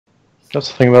That's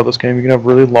the thing about this game. You can have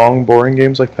really long, boring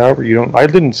games like that where you don't... I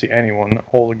didn't see anyone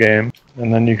hold a game.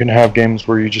 And then you can have games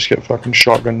where you just get fucking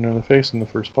shotgunned in the face in the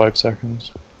first 5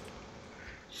 seconds.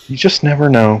 You just never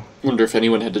know. I wonder if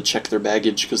anyone had to check their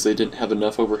baggage because they didn't have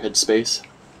enough overhead space.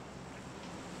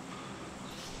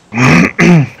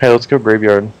 Hey, let's go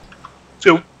graveyard. Let's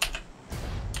go.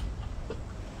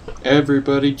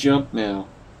 Everybody jump now.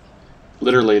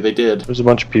 Literally, they did. There's a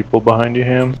bunch of people behind you,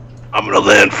 Ham. I'm gonna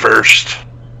land first.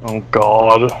 Oh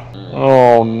god.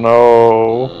 Oh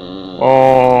no.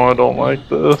 Oh, I don't like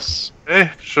this.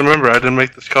 Hey, just remember, I didn't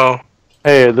make this call.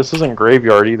 Hey, this isn't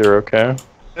graveyard either, okay?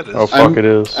 It is. Oh fuck, it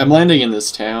is. I'm landing in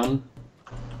this town.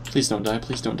 Please don't die.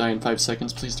 Please don't die in 5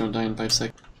 seconds. Please don't die in 5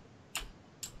 seconds.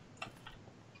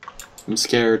 I'm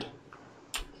scared.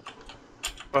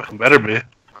 Fucking better be.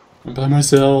 I'm by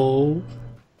myself.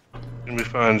 Gonna be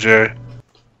fine, Jerry.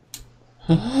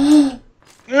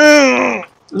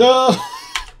 No!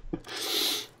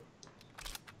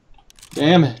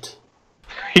 Damn it.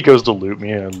 He goes to loot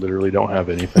me and I literally don't have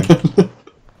anything.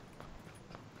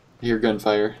 I hear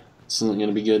gunfire. This isn't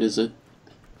gonna be good, is it?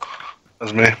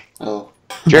 That's me. Oh.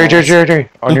 Jerry.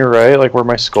 On your right, like where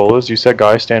my skull is, you see that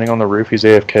guy standing on the roof? He's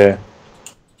AFK.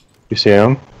 You see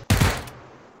him?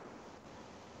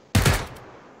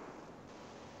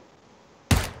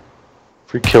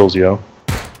 Free kills, yo.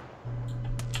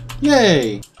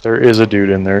 Yay! There is a dude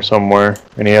in there somewhere,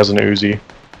 and he has an Uzi.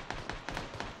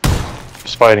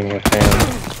 He's fighting with Ham.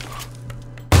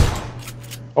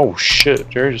 Oh shit,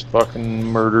 Jerry just fucking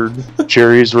murdered.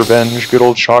 Jerry's revenge, good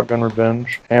old shotgun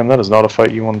revenge. Ham, that is not a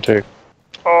fight you want to take.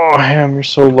 Oh, Ham, you're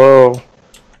so low.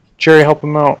 Jerry, help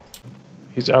him out.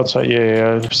 He's outside,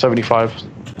 yeah, 75.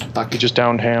 Fuck. He just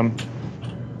downed Ham.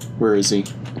 Where is he?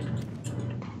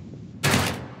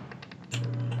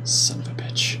 Son of a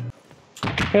bitch.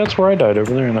 Yeah, that's where I died,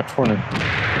 over there in that corner.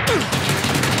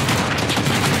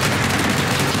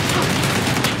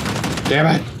 Damn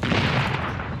it!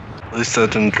 At least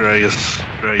that didn't drag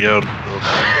out.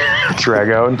 Drag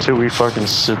out until we fucking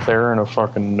sit there in a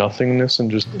fucking nothingness and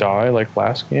just die like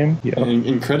last game? Yeah.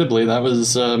 Incredibly, that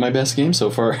was my best game so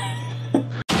far.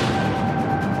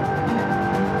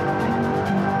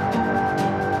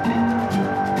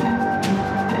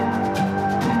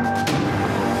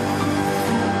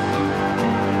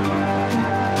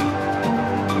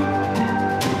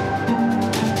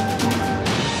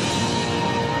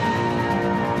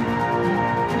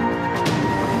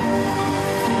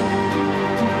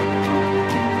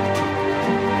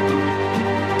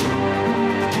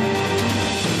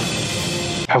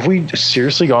 Have we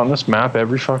seriously gotten this map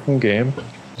every fucking game?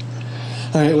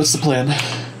 Alright, what's the plan?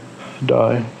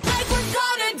 Die.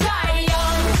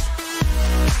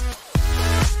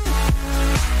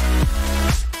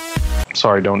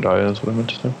 Sorry, don't die, that's what I meant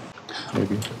to say.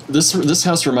 Maybe. This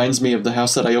house reminds me of the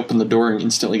house that I opened the door and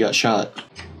instantly got shot.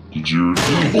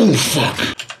 Oh,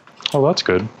 fuck. Oh, that's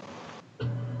good.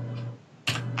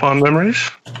 Fond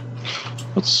memories?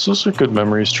 Those are good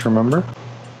memories to remember.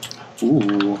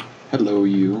 Ooh, hello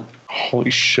you.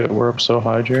 Holy shit, we're up so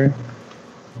high, Jerry.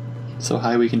 So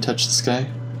high we can touch the sky?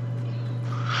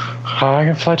 I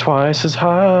can fly twice as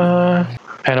high.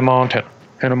 Hannah Montana.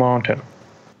 Hannah Montana.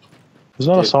 Is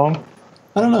that a song?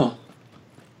 I don't know.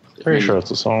 Pretty sure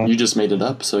it's a song. You just made it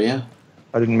up, so yeah.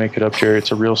 I didn't make it up, Jerry.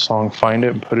 It's a real song. Find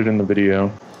it and put it in the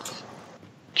video.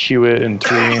 Cue it in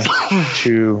 3,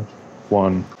 2,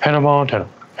 1. Hannah Montana.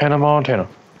 Hannah Montana.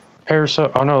 Hair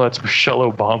so... Oh no, that's Michelle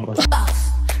Obama.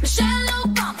 Michelle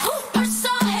Obama, her so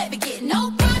heavy, getting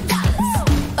no $1.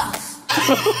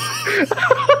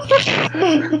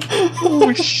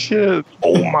 Holy shit.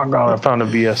 Oh my god, I found a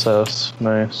VSS.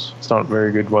 Nice. It's not a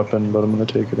very good weapon, but I'm gonna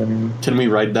take it anyway. Can we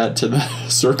ride that to the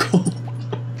circle?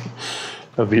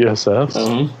 A VSS?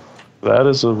 Uh-huh. That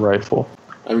is a rifle.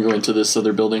 I'm going to this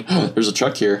other building. There's a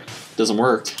truck here. Doesn't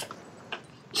work.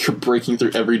 You're breaking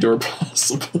through every door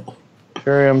possible.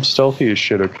 Jerry, I'm stealthy as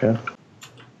shit, okay?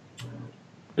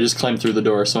 I just climbed through the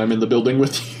door, so I'm in the building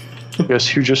with you. Guess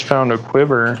who just found a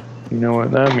quiver? You know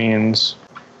what that means.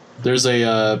 There's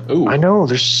a, ooh. I know,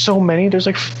 there's so many. There's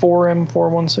like 4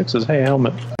 M416s. Hey,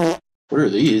 helmet. What are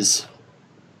these?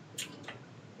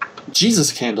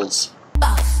 Jesus candles.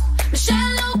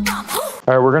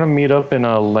 Alright, we're gonna meet up in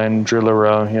a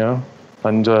Landrillera, yeah?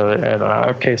 And, at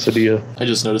a quesadilla. I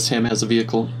just noticed Ham has a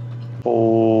vehicle.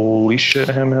 Holy shit,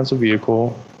 him has a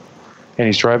vehicle. And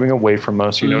he's driving away from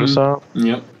us. You notice that?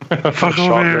 Yep. Fuck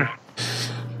over here.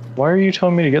 Why are you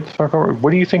telling me to get the fuck over?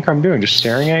 What do you think I'm doing? Just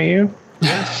staring at you?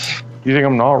 Yes. You think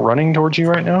I'm not running towards you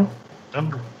right now?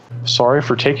 No. Sorry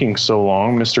for taking so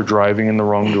long, Mr. Driving in the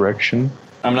wrong direction.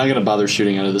 I'm not gonna bother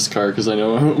shooting out of this car because I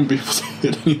know I won't be able to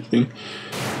hit anything.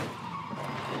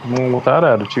 Well, with that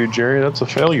attitude, Jerry, that's a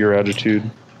failure attitude.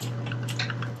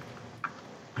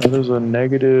 That is a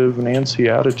negative Nancy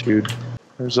attitude.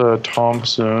 There's a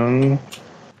Thompson.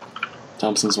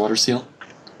 Thompson's water seal.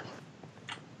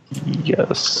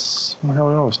 Yes. What the hell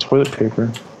no, it's toilet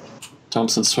paper.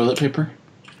 Thompson's toilet paper.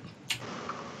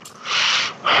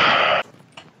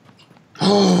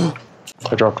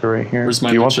 I dropped it right here. Where's my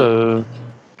Do you want lucha?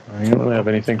 the... You don't really have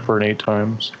anything for an 8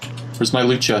 times. Where's my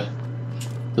lucha?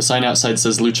 The sign outside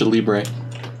says Lucha Libre.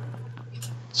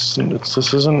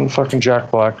 This isn't fucking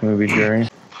Jack Black movie, Jerry.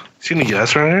 See any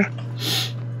gas around here?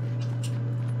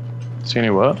 See any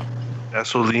what?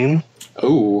 Gasoline?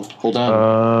 Oh, hold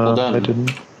on. Hold on. I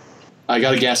didn't. I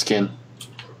got a gas can.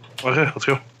 Okay, let's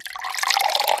go.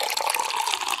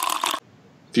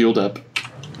 Fueled up.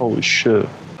 Holy shit.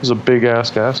 There's a big ass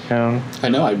gas can. I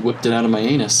know, I whipped it out of my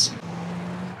anus.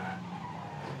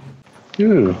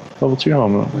 Ooh, level 2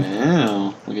 helmet.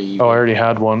 Wow. Look at you. Oh, I already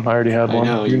had one. I already had I one.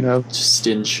 know, You you can have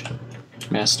stinge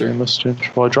master. stainless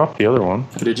stitch. Well, I dropped the other one.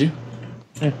 Oh, did you?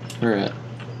 Yeah. Where at?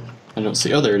 I don't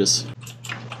see. Oh, there it is.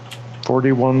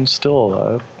 41 still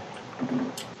alive.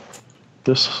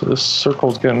 This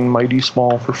circle's getting mighty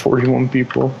small for 41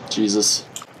 people. Jesus.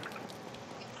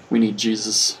 We need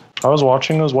Jesus. I was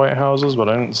watching those white houses, but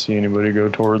I didn't see anybody go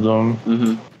towards them.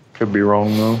 Mm-hmm. Could be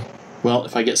wrong though. Well,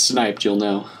 if I get sniped, you'll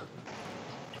know.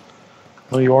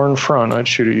 Well, you are in front. I'd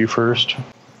shoot at you first.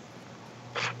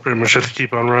 Pretty much have to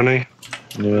keep on running.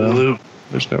 Yeah. Loot.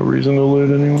 There's no reason to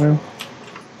loot anyway.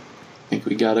 I think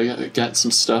we got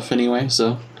some stuff anyway,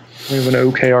 so. We have an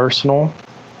okay arsenal.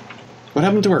 What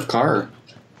happened to our car?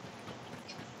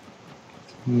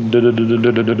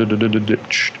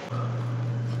 Ditched.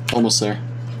 Almost there.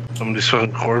 Somebody's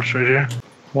fucking corpse right here.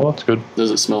 Well, that's good.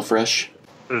 Does it smell fresh?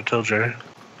 Better tell Jerry.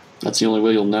 That's the only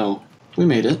way you'll know. We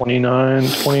made it. 29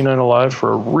 alive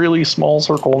for a really small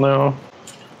circle now.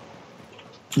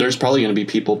 There's probably going to be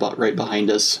people right behind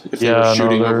us if they Yeah, were no,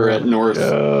 shooting they're- over at north.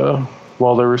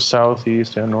 Well, there was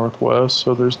southeast and northwest,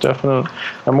 so there's definite.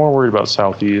 I'm more worried about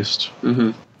southeast.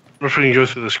 Mm-hmm. What if we can go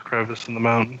through this crevice in the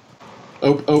mountain?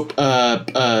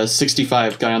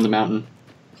 65 guy on the mountain.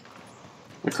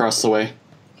 Across the way.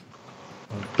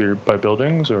 By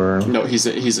buildings or? No,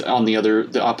 he's on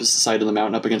the opposite side of the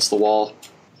mountain, up against the wall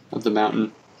of the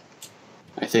mountain.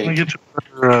 I Let me think. get to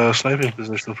a sniping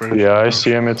position first. Yeah, I see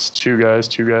him. It's two guys.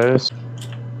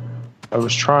 I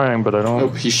was trying, but I don't. Oh,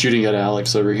 he's shooting at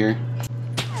Alex over here.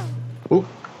 Oh,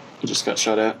 he just got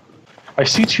shot at. I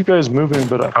see two guys moving,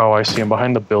 but I see him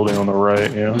behind the building on the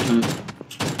right. Yeah.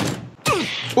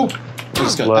 Oh, he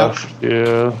just got Left. out.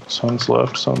 Yeah. Sun's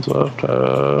left.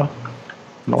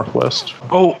 Northwest.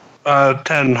 Oh,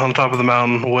 10 on top of the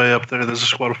mountain, way up there. There's a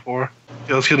squad of 4.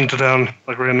 Yeah, let's get into town,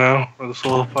 like right now, or this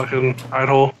little fucking hide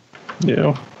hole.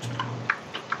 Yeah.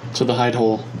 To the hide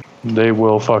hole. They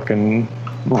will fucking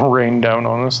rain down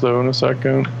on us though in a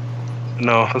second.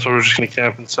 No, that's why we're just gonna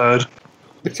camp inside.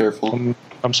 Be careful.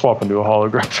 I'm swapping to a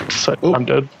holographic site. Oh. I'm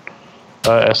dead.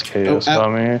 SKS Oh,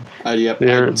 got me. Yep.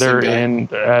 They're same guy. in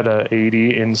at a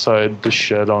 80 inside the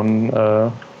shed on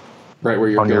right where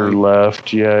you're on going. your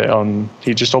left. Yeah,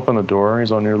 he just opened the door.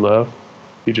 He's on your left.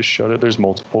 He just shut it. There's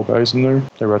multiple guys in there.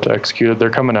 They're about to execute it. They're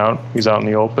coming out. He's out in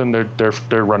the open.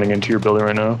 They're running into your building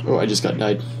right now. Oh, I just got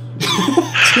died.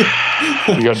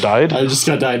 You got died? I just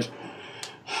got died.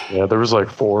 Yeah, there was like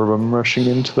 4 of them rushing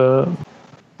into that.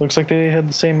 Looks like they had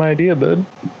the same idea, bud.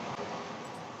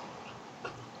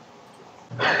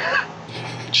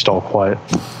 Just all quiet.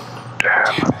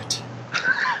 Damn it.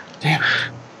 Damn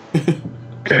it.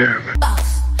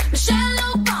 Michelle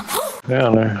Obama. Yeah,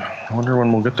 and I wonder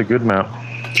when we'll get the good map.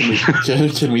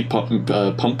 Can we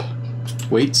pump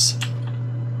weights?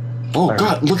 Oh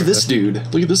god, look at this dude.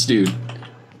 Look at this dude.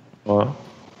 What?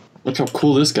 Look how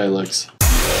cool this guy looks.